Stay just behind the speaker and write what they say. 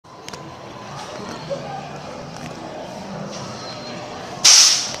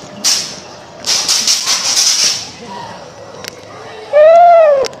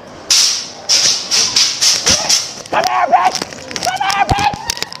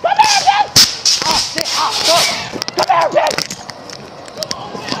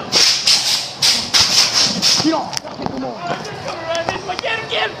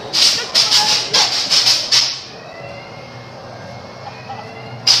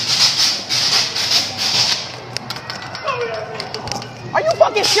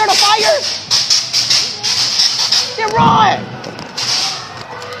fucking scared of fire? Then run!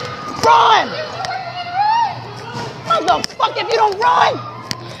 Run! Motherfucker, if you don't run,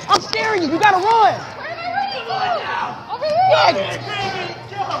 I'm scaring you. You gotta run. Yeah.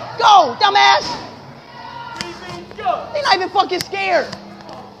 Go, dumbass. They're not even fucking scared.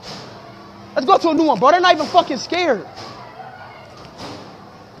 Let's go to a new one, bro. They're not even fucking scared.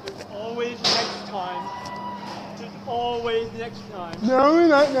 There's always next time. There's always next time. No, we're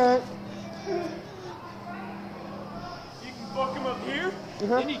not. You can fuck them up here,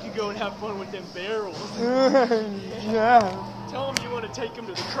 then you can go and have fun with them barrels. Yeah. Tell them you want to take them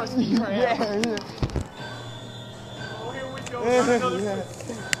to the Krusty Krab. Yeah. Oh, here we go. Another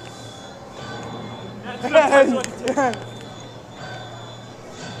That's what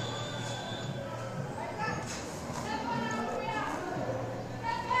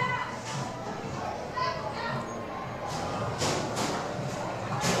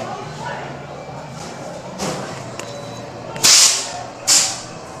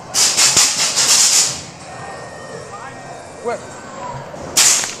Where?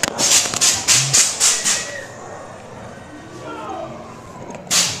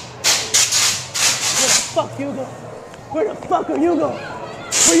 Fuck you go? Where the fuck are you going?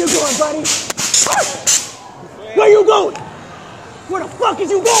 Where you going, buddy? Where you going? Where the fuck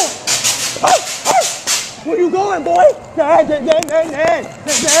is you going? Where you going, boy? What,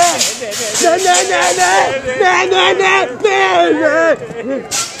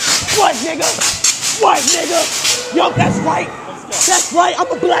 nigga? What, nigga? Yo, that's right. That's right.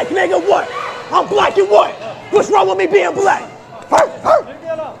 I'm a black nigga. What? I'm black and what? What's wrong with me being black?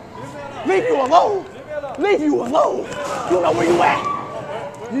 Leave you alone. Leave you alone. You know where you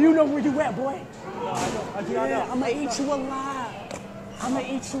at? You know where you at, boy? Yeah, I'm gonna eat you alive. I'm gonna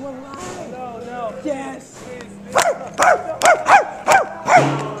eat you alive. No. Yes.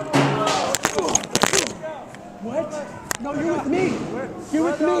 What? No, you're with me. You're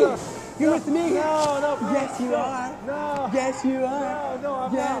with me. You're with me. No. Yes, you are. No. Yes, you are. No,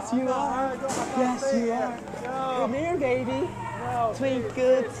 I'm yes, not. you are. Yes, you are. No. Come here, baby. No.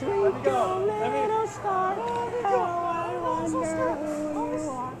 Twinkle, twinkle, little star. How I wonder who you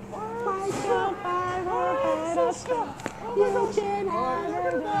are. Like a five-headed star. You can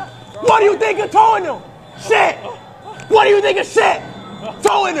have it. What do you think of towing them? Shit. What do you think of shit?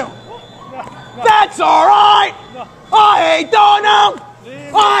 Towing them. That's all right. I hate doing them.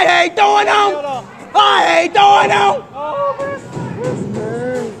 I hate doing them. I hate doing them. Oh,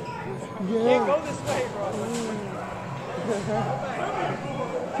 can't go this way, bro.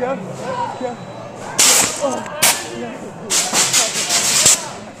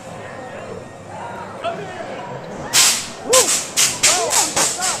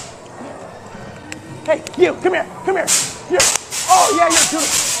 Hey, you, come here. Here. Oh, yeah, you're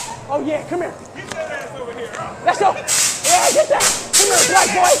beautiful. Oh, yeah, come here. Get that ass over here. Let's go. Yeah, get that. Come here, black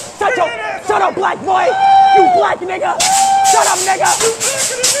boy. Shut up, black boy. You black nigga. Shut up, nigga.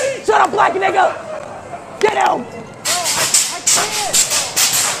 Shut up, black nigga. Get out. I can't.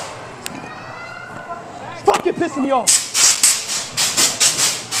 Fucking pissing me off.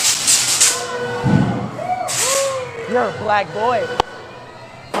 You're a black boy.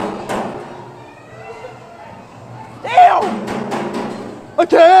 Damn! I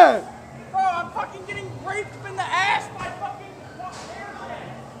can't! Bro, I'm fucking getting raped in the ass by fucking airman.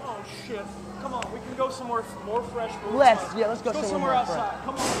 Oh shit. Come on, we can go somewhere more fresh. Let's go somewhere somewhere outside.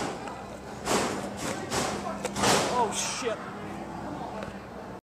 Come on. Oh shit.